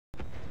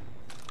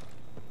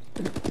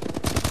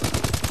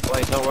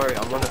teammate, don't worry,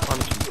 I'm gonna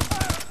punch you.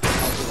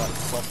 I'll do like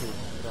fucking.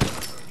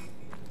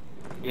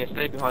 Yeah,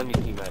 stay behind me,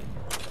 teammate.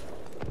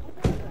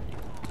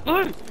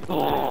 No!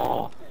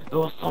 Oh, there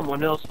was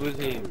someone else with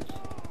him.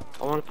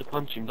 I wanted to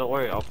punch him, don't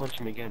worry, I'll punch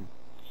him again.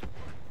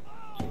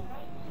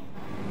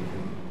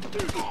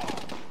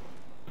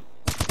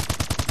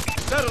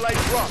 Satellite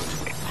dropped.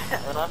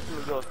 And after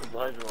we go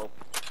supply drop.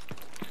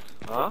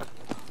 Huh?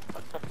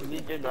 We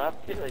did not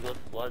have to, I go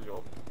supply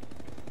drop.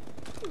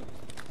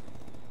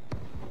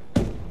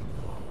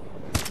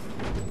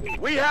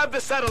 We have the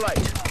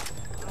satellite.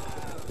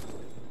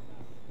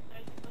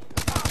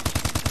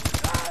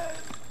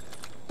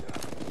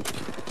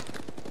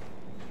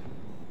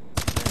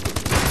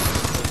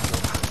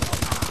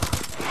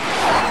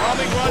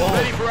 Bombing run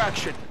ready for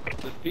action.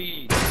 The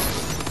feed.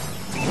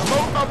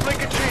 Remote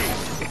uplink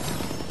achieved.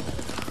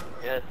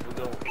 Yes, we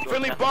go.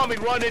 Friendly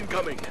bombing run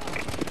incoming.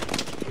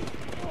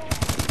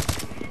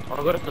 I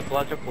got a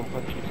supply drop and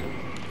punch you.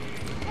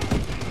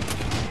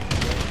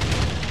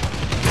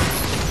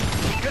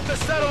 Get the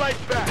satellite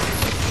back.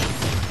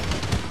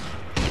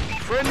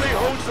 Friendly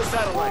holds the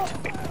satellite.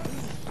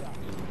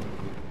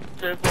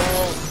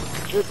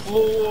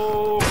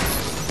 Triple!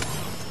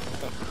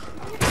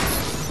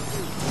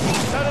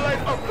 Satellite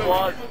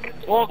upload.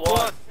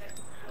 What?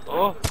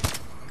 Oh.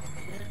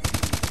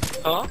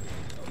 Huh?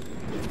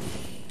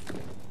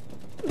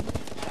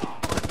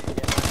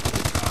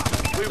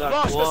 We've That's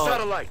lost the what?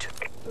 satellite.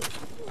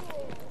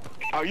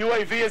 Our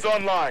UAV is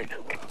online.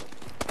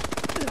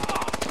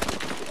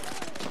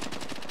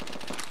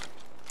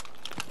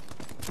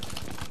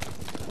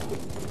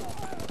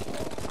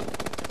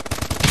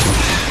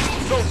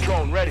 Assault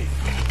drone ready.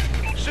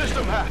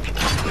 System hack.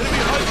 Enemy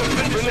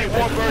hunter friendly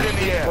warbird in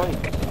the air.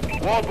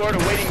 Warbird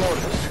awaiting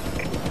orders.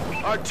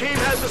 Our team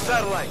has the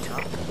satellite.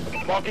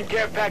 Marking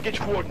care package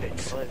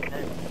coordinates.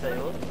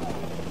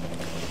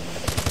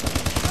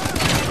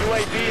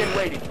 UAV in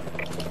waiting.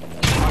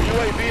 Our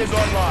UAV is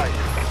online.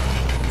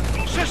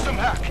 System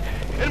hack.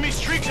 Enemy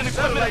streaks and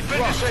equipment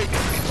been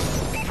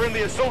disabled.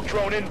 Friendly assault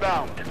drone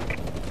inbound.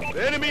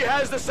 The enemy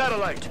has the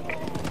satellite.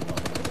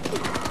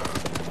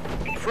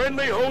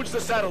 Friendly holds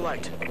the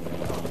satellite.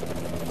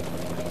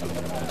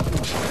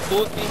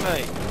 Cool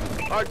teammate.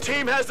 Our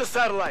team has the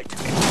satellite.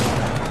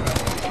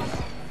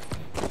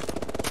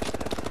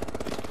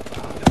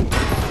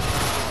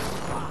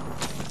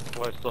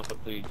 Why stop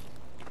it, please?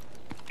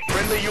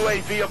 Friendly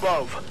UAV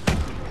above.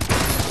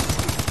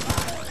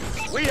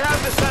 We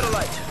have the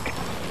satellite.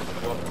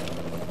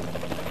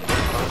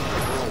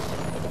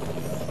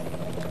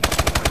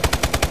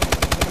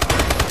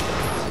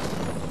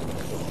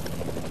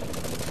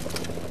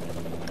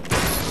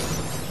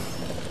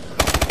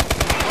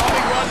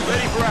 Bombing run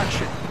ready for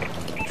action.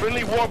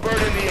 Friendly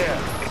warbird in the air.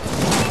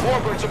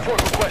 Warbird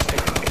support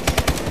requested.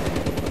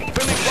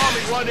 Friendly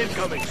bombing run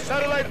incoming.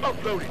 Satellite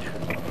uploaded.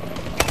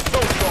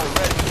 Assault drone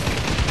ready.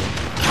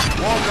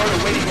 Warbird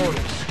awaiting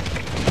orders.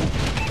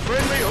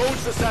 Friendly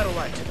holds the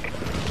satellite.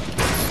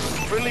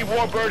 Friendly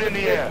warbird in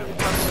the air.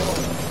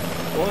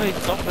 Why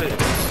stop it?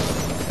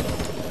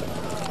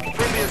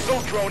 Friendly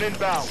assault drone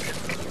inbound.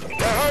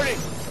 They're hurting.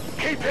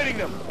 Keep hitting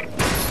them.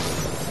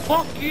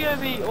 Fuck you,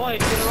 Emmy! Oi,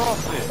 get her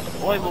off it!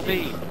 Oi, will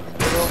be. Get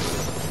her off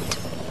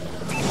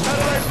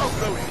Satellite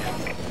uploaded.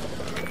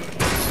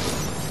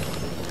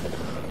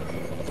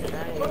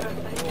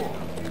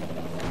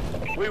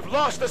 We've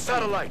lost the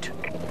satellite.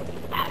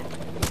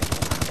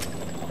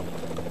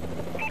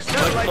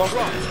 Satellite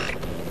dropped.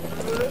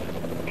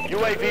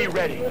 UAV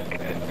ready.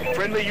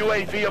 Friendly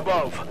UAV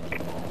above. it.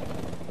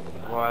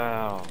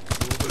 Wow.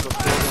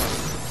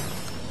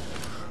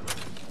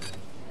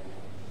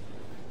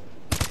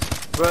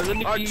 Bro, let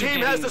me Our see you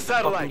team has the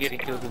satellite. getting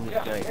killed in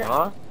this game,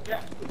 huh?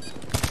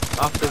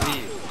 After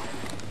these.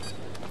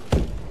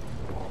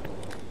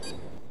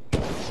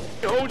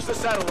 He holds the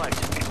satellite.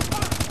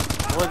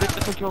 Oh, get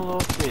the control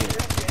off me.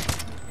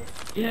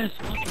 Yes.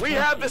 We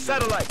have the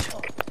satellite.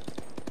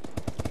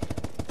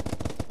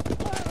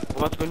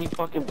 Watch when you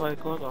fucking play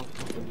COD, I'll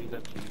fucking do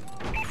that to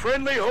you.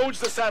 Friendly holds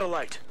the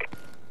satellite.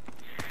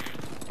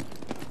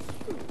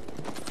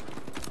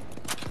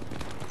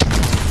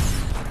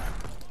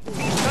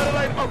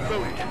 Satellite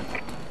uploaded.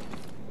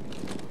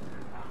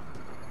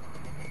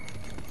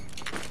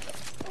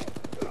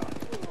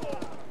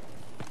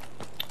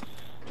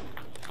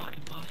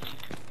 Fucking bastard.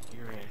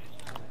 Your ass.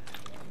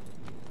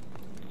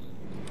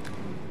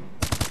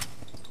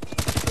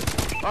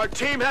 Our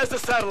team has the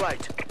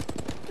satellite.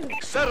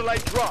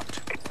 Satellite dropped.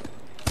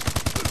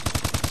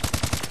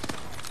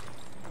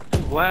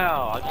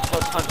 Wow, I just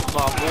got punched by a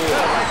ball.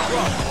 Satellite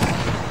dropped.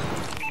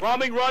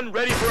 Bombing run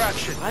ready for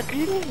action. I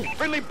did it.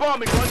 Friendly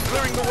bombing run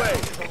clearing the way.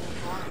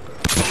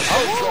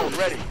 Assault drone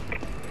ready.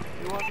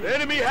 The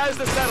enemy has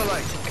the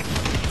satellite.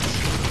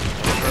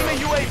 Enemy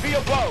UAV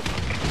above.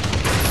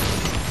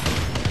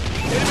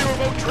 Enemy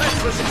remote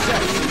transfer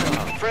success.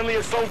 Friendly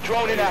assault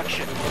drone in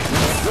action.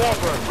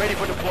 Warbird ready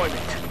for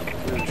deployment.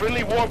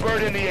 Friendly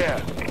warbird in the air.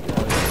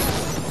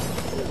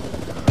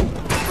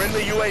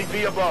 Friendly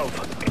UAV above.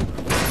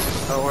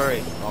 Don't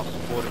worry, I'll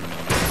support him.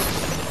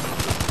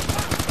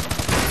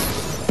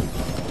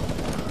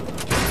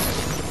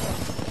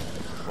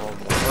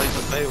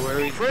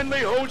 Where is Friendly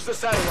holds the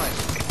satellite.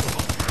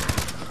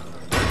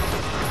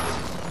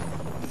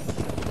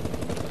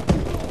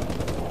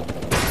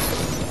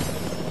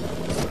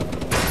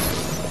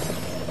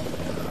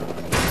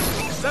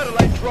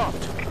 Satellite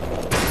dropped.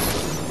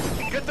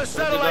 Get the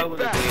satellite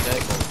back.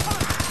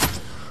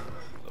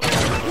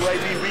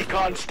 UAV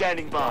recon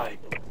standing by.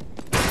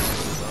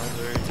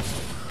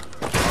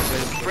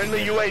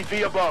 Friendly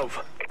UAV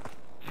above.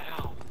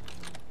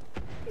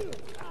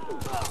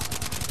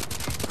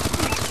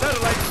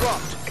 Satellite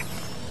dropped.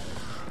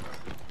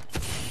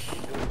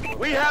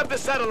 We have the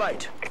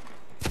satellite.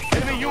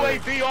 Enemy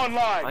UAV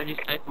online. I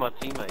just saved my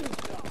teammate.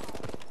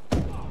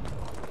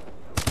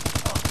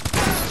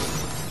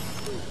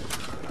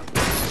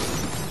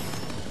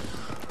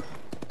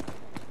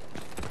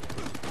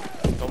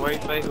 Don't worry,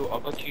 Faisal, I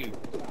got you.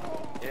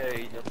 Yeah,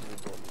 he definitely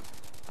got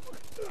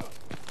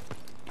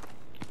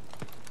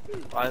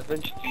me. I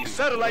avenged you.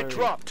 Satellite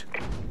dropped.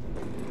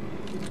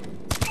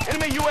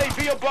 Enemy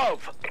UAV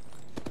above.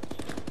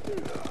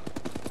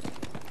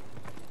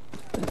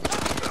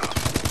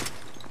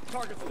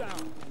 Target's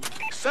down.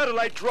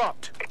 Satellite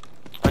dropped.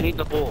 I need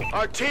the ball.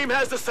 Our team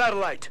has the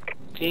satellite.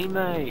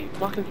 Teammate,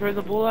 fucking throw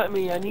the ball at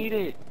me, I need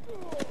it.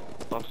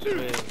 I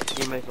swear,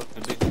 teammate's like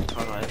the biggest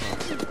cunt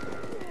ever.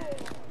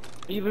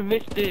 I even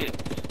missed it.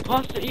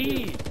 Pass to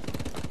E.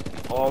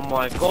 Oh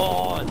my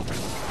god.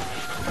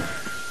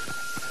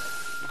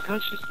 This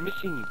guy's just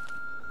missing.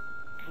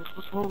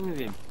 What's wrong with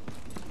him?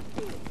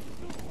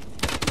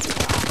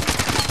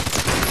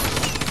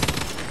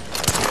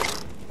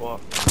 What?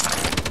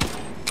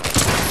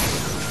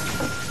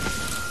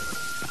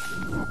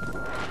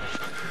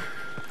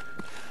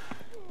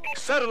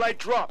 Satellite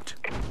dropped.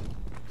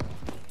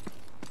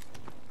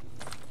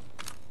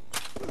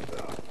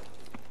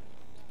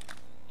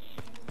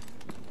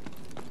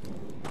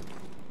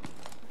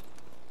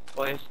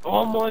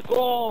 Oh my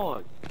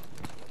god!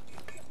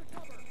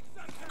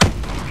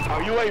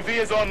 Our UAV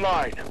is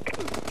online.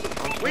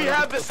 We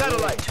have the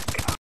satellite.